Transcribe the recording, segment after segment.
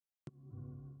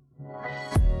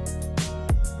Hi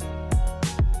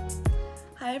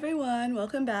everyone,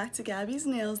 welcome back to Gabby's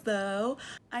Nails Though.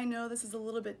 I know this is a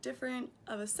little bit different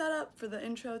of a setup for the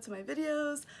intro to my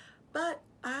videos, but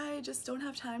I just don't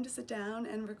have time to sit down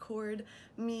and record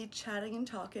me chatting and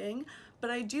talking.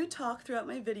 But I do talk throughout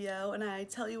my video and I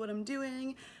tell you what I'm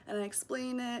doing and I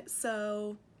explain it,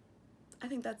 so I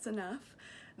think that's enough.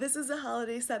 This is a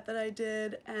holiday set that I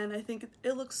did and I think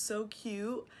it looks so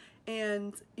cute,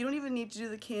 and you don't even need to do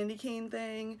the candy cane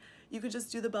thing. You could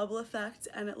just do the bubble effect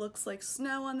and it looks like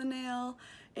snow on the nail,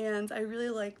 and I really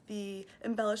like the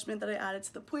embellishment that I added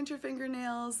to the pointer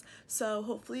fingernails, so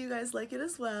hopefully you guys like it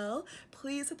as well.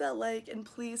 Please hit that like and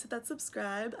please hit that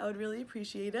subscribe. I would really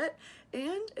appreciate it,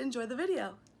 and enjoy the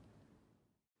video.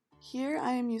 Here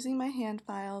I am using my hand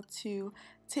file to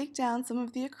take down some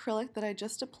of the acrylic that I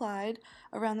just applied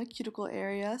around the cuticle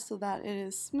area so that it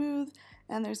is smooth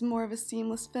and there's more of a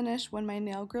seamless finish when my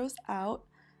nail grows out.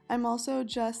 I'm also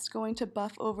just going to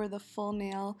buff over the full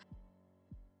nail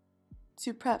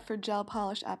to prep for gel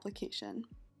polish application.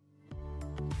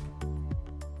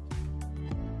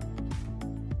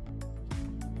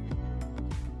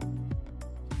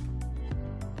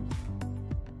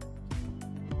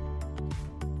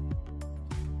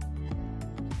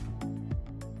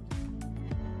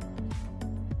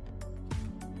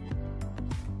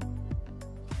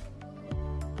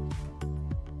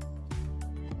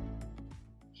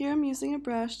 Here I'm using a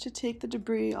brush to take the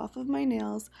debris off of my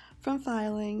nails from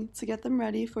filing to get them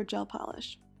ready for gel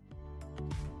polish.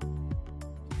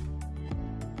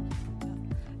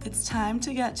 It's time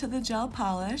to get to the gel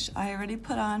polish. I already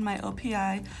put on my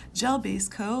OPI gel base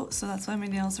coat, so that's why my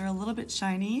nails are a little bit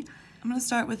shiny. I'm going to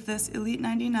start with this Elite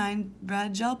 99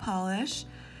 red gel polish.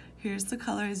 Here's the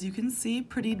color, as you can see,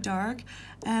 pretty dark,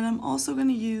 and I'm also going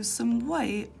to use some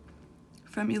white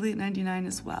from Elite 99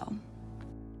 as well.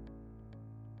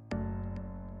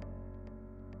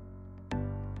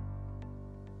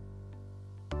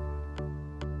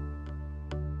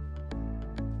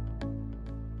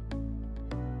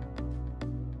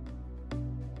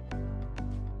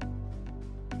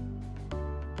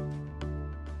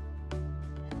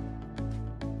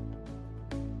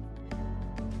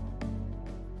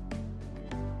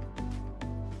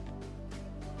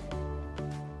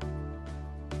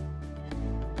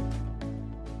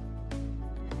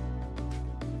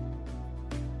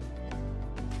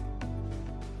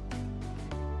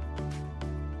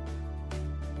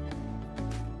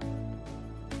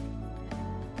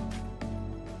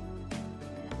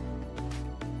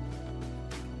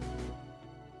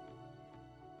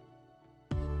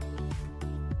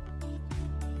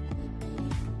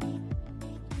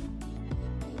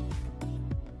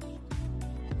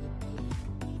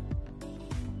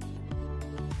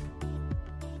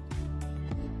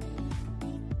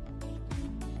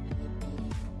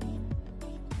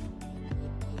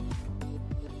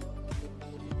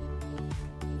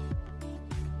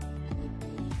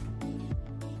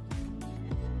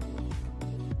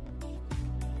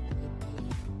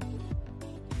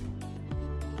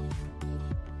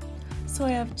 So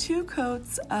I have 2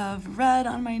 coats of red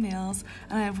on my nails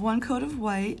and I have 1 coat of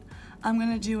white. I'm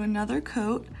going to do another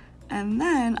coat and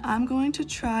then I'm going to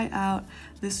try out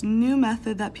this new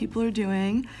method that people are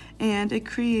doing, and it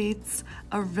creates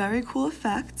a very cool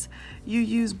effect. You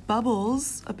use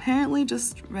bubbles, apparently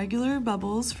just regular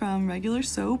bubbles from regular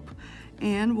soap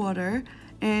and water,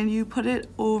 and you put it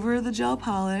over the gel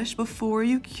polish before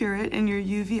you cure it in your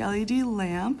UV LED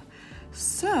lamp.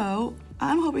 So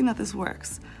I'm hoping that this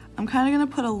works. I'm kind of going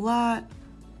to put a lot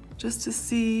just to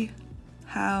see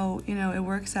how, it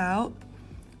works out,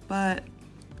 but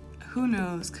who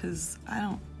knows, because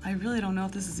I really don't know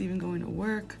if this is even going to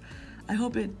work. I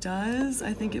hope it does.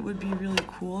 I think it would be really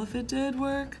cool if it did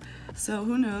work, so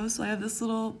who knows. So I have this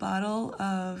little bottle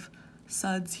of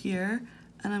suds here,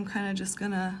 and I'm kind of just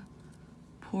gonna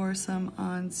pour some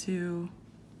onto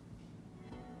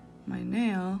my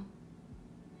nail.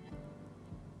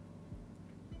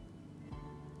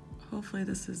 Hopefully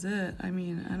this is it. I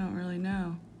mean, I don't really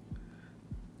know.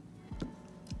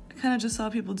 I kind of just saw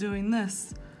people doing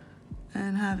this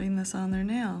and having this on their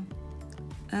nail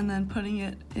and then putting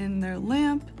it in their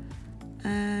lamp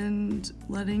and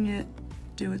letting it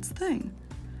do its thing.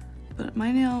 But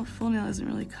my full nail isn't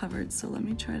really covered, so let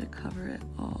me try to cover it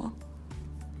all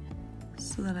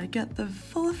so that I get the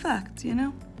full effect,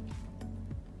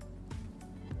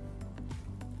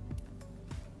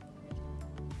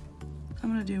 I'm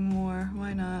gonna do more,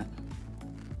 why not?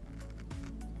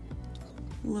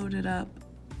 Load it up.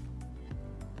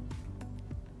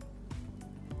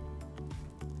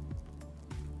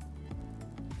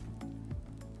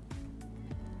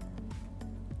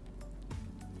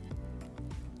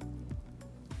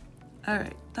 All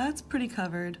right, that's pretty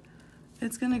covered.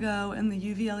 It's gonna go in the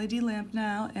UV LED lamp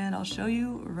now, and I'll show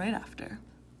you right after.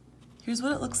 Here's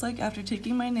what it looks like after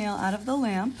taking my nail out of the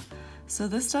lamp. So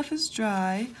this stuff is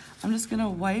dry. I'm just gonna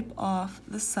wipe off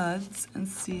the suds and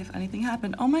see if anything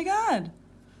happened. Oh my God!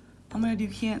 Oh my God, you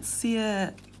can't see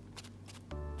it.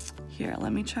 Here,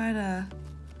 let me try to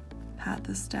pat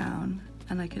this down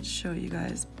and I could show you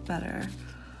guys better,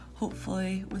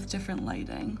 hopefully with different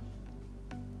lighting.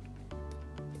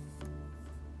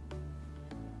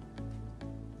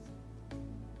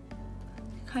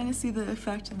 You kind of see the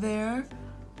effect there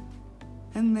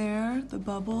and there, the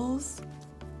bubbles.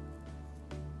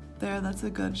 There, that's a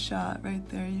good shot right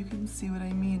there. You can see what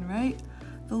I mean, right?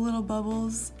 The little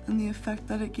bubbles and the effect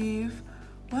that it gave.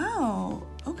 Wow,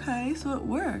 okay, so it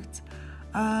worked.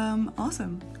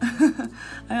 Awesome. I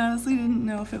honestly didn't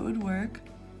know if it would work,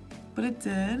 but it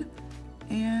did,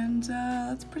 and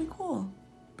that's pretty cool.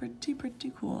 Pretty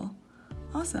cool.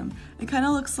 Awesome. It kind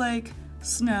of looks like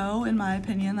snow, in my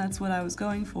opinion. That's what I was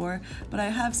going for, but I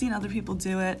have seen other people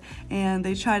do it, and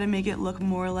they try to make it look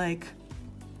more like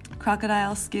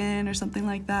crocodile skin or something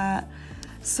like that.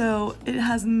 So it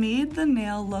has made the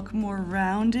nail look more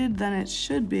rounded than it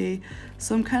should be.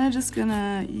 So I'm kind of just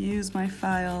gonna use my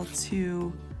file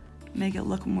to make it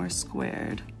look more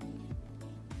squared.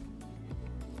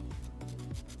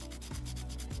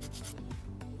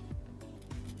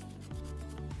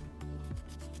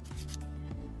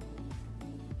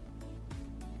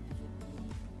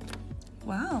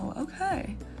 Wow,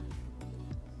 okay.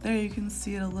 There you can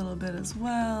see it a little bit as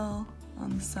well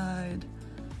on the side.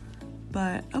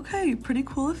 But okay, pretty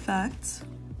cool effect.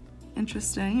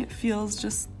 Interesting, it feels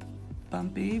just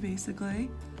bumpy basically.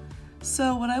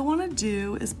 So what I want to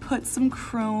do is put some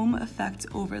chrome effect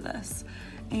over this.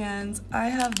 And I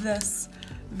have this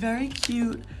very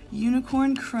cute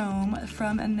unicorn chrome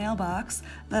from a nail box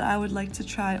that I would like to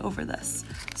try over this.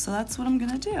 So that's what I'm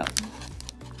gonna do.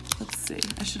 Let's see,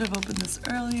 I should have opened this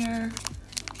earlier.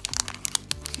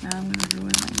 Now I'm gonna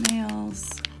ruin my nails.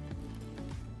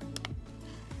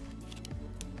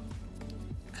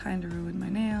 Kind of ruined my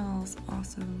nails,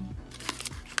 awesome.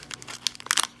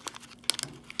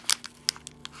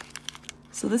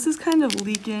 So this is kind of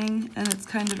leaking and it's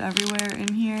kind of everywhere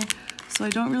in here. So I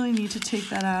don't really need to take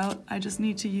that out. I just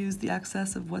need to use the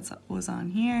excess of what was on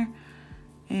here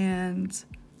and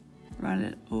run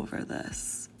it over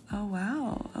this. Oh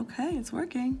wow, okay, it's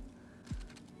working.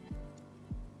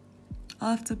 I'll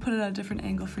have to put it at a different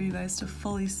angle for you guys to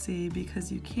fully see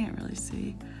because you can't really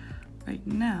see right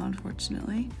now,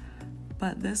 unfortunately.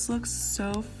 But this looks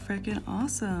so freaking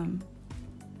awesome.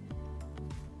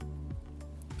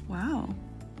 Wow.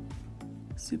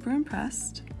 Super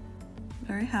impressed.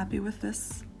 Very happy with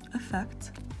this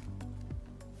effect.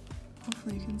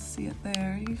 Hopefully you can see it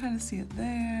there. You can kind of see it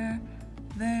there,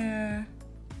 there.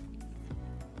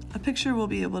 A picture will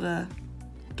be able to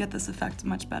get this effect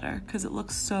much better because it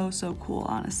looks so cool,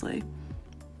 honestly.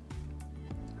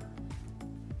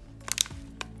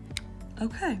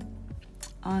 Okay,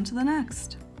 on to the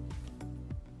next.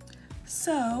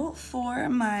 So for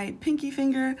my pinky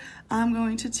finger, I'm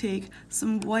going to take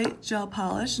some white gel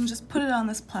polish and just put it on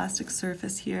this plastic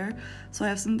surface here so I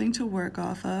have something to work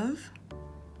off of.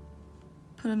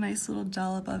 Put a nice little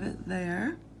dollop of it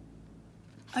there.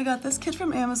 I got this kit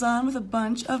from Amazon with a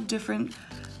bunch of different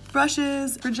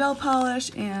brushes for gel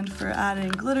polish and for adding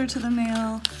glitter to the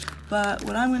nail, but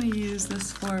what I'm going to use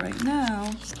this for right now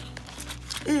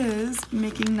is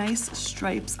making nice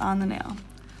stripes on the nail.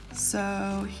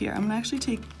 So here, I'm gonna actually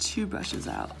take two brushes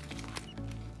out.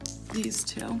 These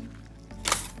two.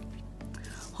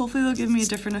 Hopefully they'll give me a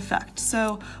different effect.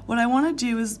 So what I want to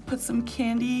do is put some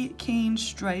candy cane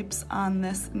stripes on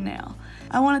this nail.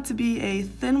 I want it to be a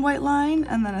thin white line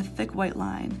and then a thick white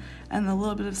line, and a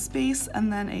little bit of space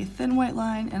and then a thin white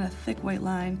line and a thick white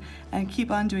line, and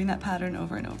keep on doing that pattern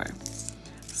over and over.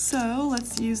 So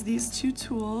let's use these two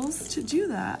tools to do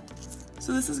that.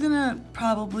 So this is gonna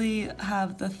probably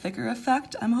have the thicker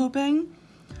effect, I'm hoping.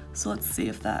 So let's see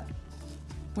if that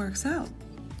works out.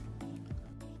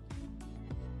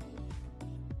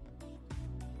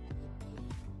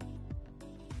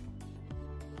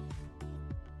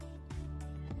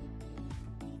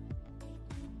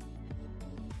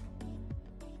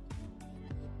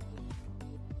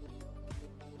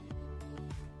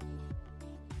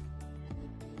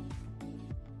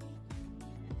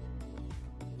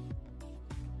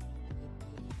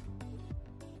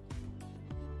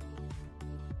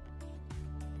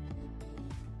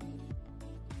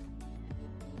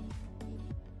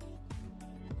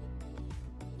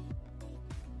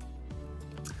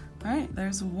 All right,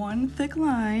 there's one thick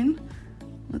line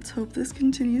Let's hope this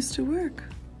continues to work.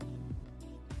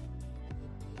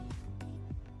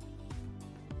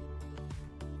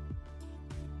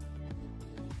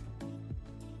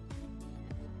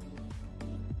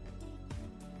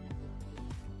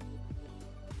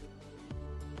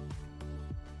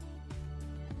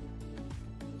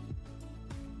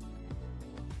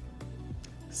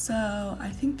 So I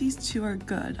think these two are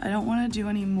good. I don't want to do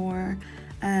any more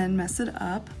and mess it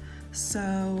up.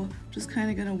 So just kind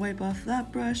of gonna wipe off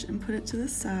that brush and put it to the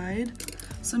side.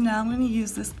 So now I'm gonna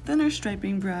use this thinner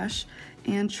striping brush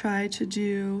and try to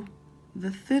do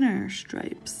the thinner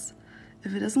stripes.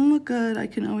 If it doesn't look good, I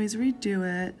can always redo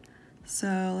it.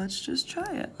 So let's just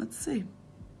try it. Let's see.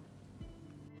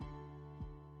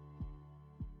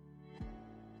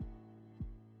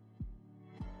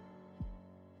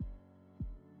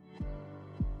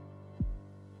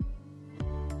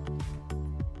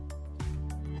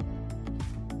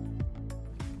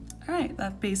 Alright,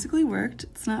 that basically worked.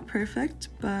 It's not perfect,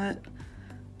 but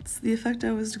it's the effect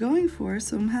I was going for,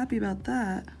 so I'm happy about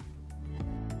that.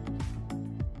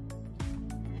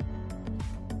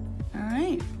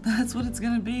 Alright, that's what it's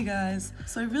gonna be, guys.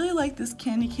 So I really like this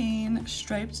candy cane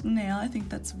striped nail. I think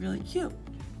that's really cute.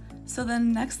 So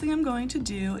then next thing I'm going to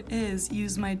do is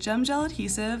use my gem gel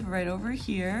adhesive right over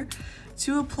here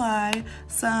to apply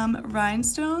some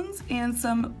rhinestones and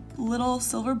some little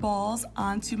silver balls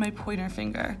onto my pointer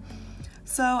finger.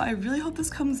 So I really hope this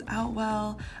comes out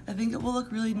well. I think it will look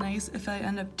really nice if I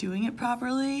end up doing it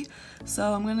properly.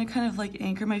 So I'm gonna kind of like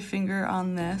anchor my finger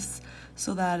on this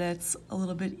so that it's a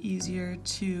little bit easier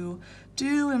to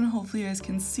do, and hopefully you guys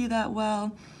can see that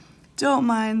well. Don't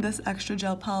mind this extra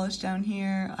gel polish down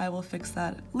here. I will fix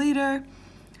that later.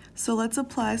 So let's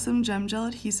apply some gem gel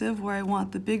adhesive where I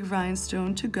want the big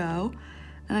rhinestone to go.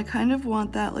 And I kind of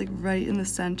want that like right in the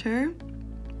center.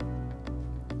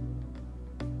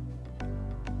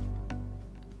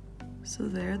 So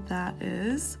there that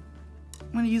is.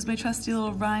 I'm going to use my trusty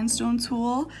little rhinestone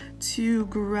tool to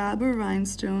grab a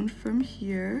rhinestone from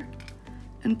here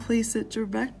and place it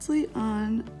directly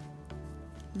on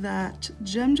that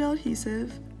gem gel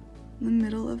adhesive in the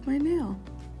middle of my nail.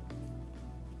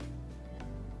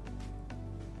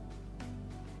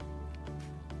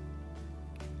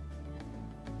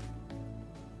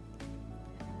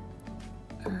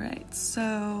 Alright,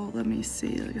 so let me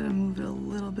see, I gotta move it a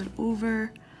little bit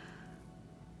over.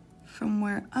 From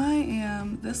where I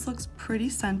am, this looks pretty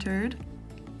centered.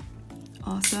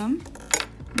 Awesome.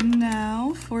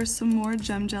 Now for some more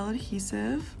gem gel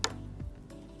adhesive.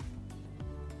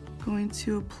 Going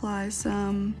to apply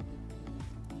some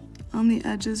on the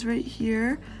edges right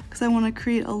here because I want to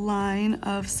create a line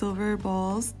of silver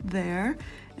balls there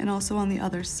and also on the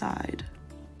other side.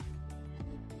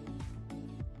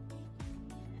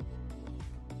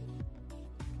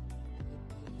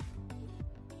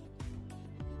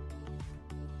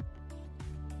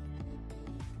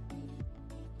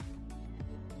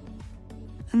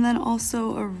 And then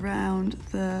also around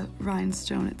the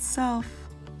rhinestone itself,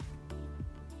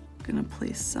 I'm gonna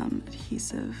place some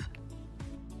adhesive.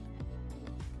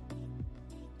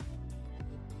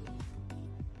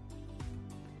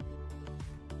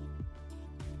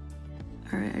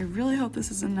 All right, I really hope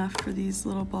this is enough for these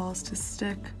little balls to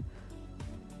stick.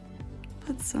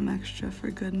 Put some extra for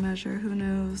good measure, who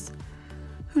knows?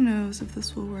 Who knows if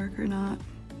this will work or not.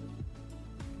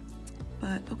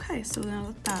 But okay, so now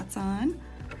that that's on,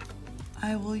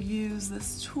 I will use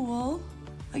this tool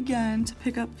again to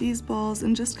pick up these balls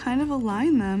and just kind of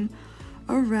align them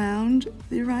around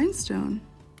the rhinestone.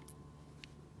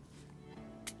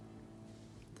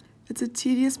 It's a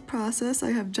tedious process.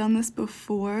 I have done this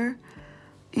before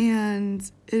and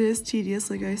it is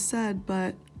tedious, like I said,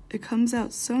 but it comes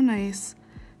out so nice.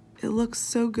 It looks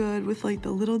so good with like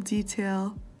the little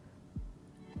detail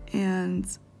and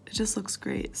it just looks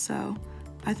great. So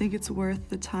I think it's worth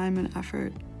the time and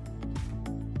effort.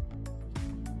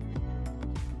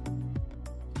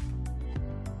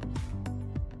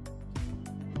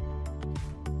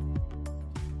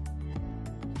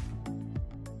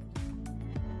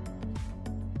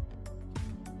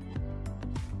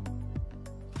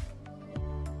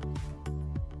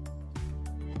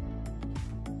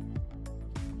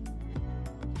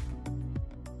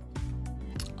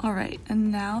 All right,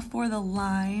 and now for the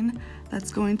line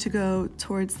that's going to go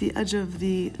towards the edge of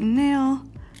the nail.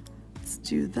 Let's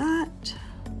do that.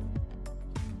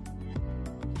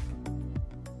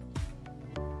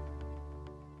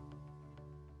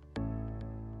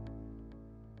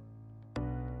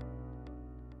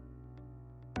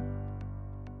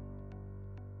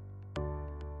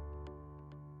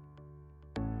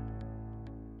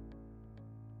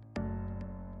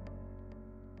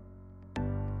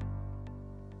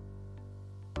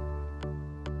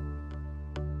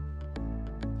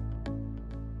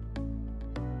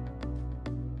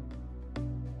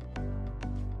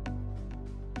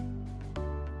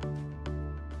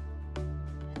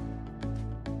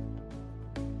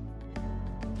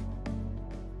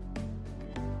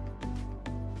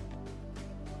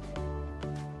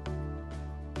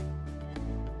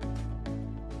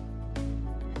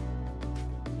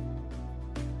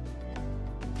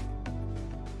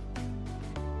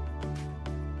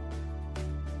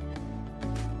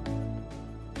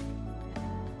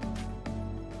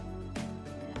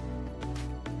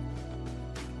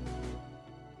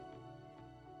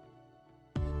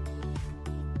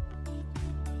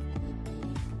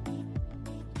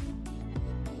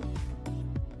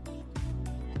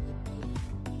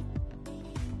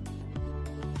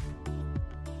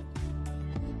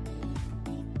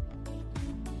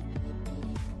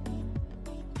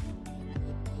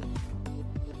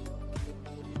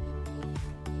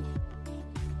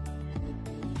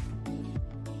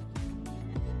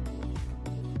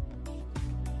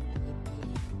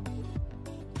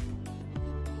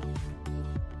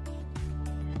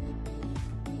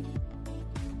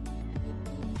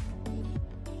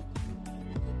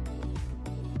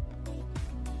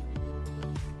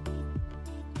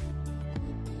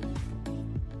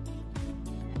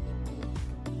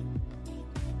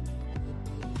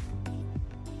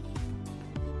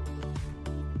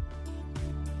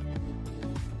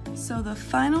 so the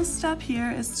final step here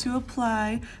is to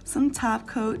apply some top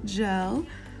coat gel.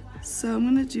 So I'm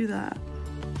gonna do that.